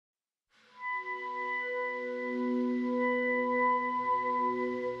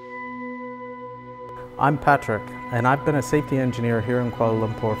I'm Patrick, and I've been a safety engineer here in Kuala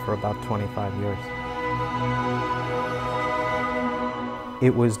Lumpur for about 25 years.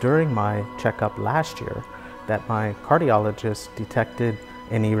 It was during my checkup last year that my cardiologist detected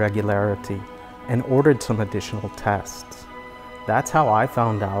an irregularity and ordered some additional tests. That's how I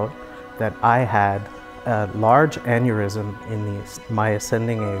found out that I had a large aneurysm in my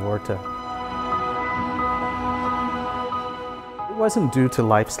ascending aorta. It wasn't due to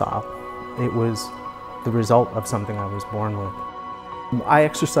lifestyle. It was the result of something I was born with. I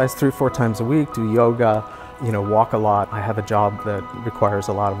exercise 3 or 4 times a week, do yoga, walk a lot. I have a job that requires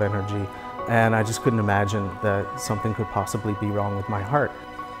a lot of energy, and I just couldn't imagine that something could possibly be wrong with my heart.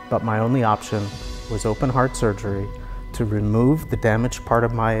 But my only option was open heart surgery to remove the damaged part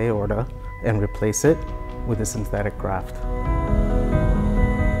of my aorta and replace it with a synthetic graft.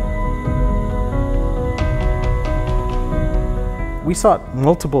 We sought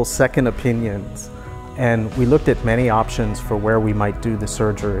multiple second opinions, and we looked at many options for where we might do the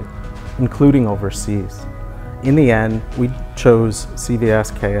surgery, including overseas. In the end, we chose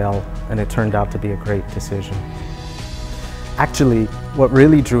CVSKL, and it turned out to be a great decision. Actually, what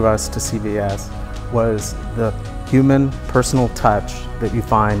really drew us to CVS was the human, personal touch that you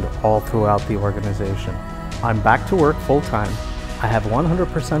find all throughout the organization. I'm back to work full-time. I have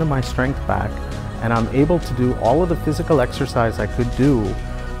 100% of my strength back, and I'm able to do all of the physical exercise I could do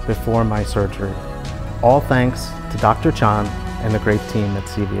before my surgery. All thanks to Dr. Chan and the great team at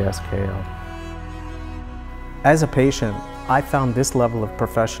CVSKL. As a patient, I found this level of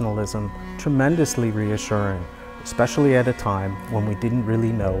professionalism tremendously reassuring, especially at a time when we didn't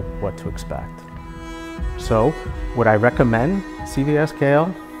really know what to expect. So, would I recommend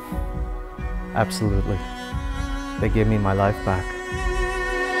CVSKL? Absolutely. They gave me my life back.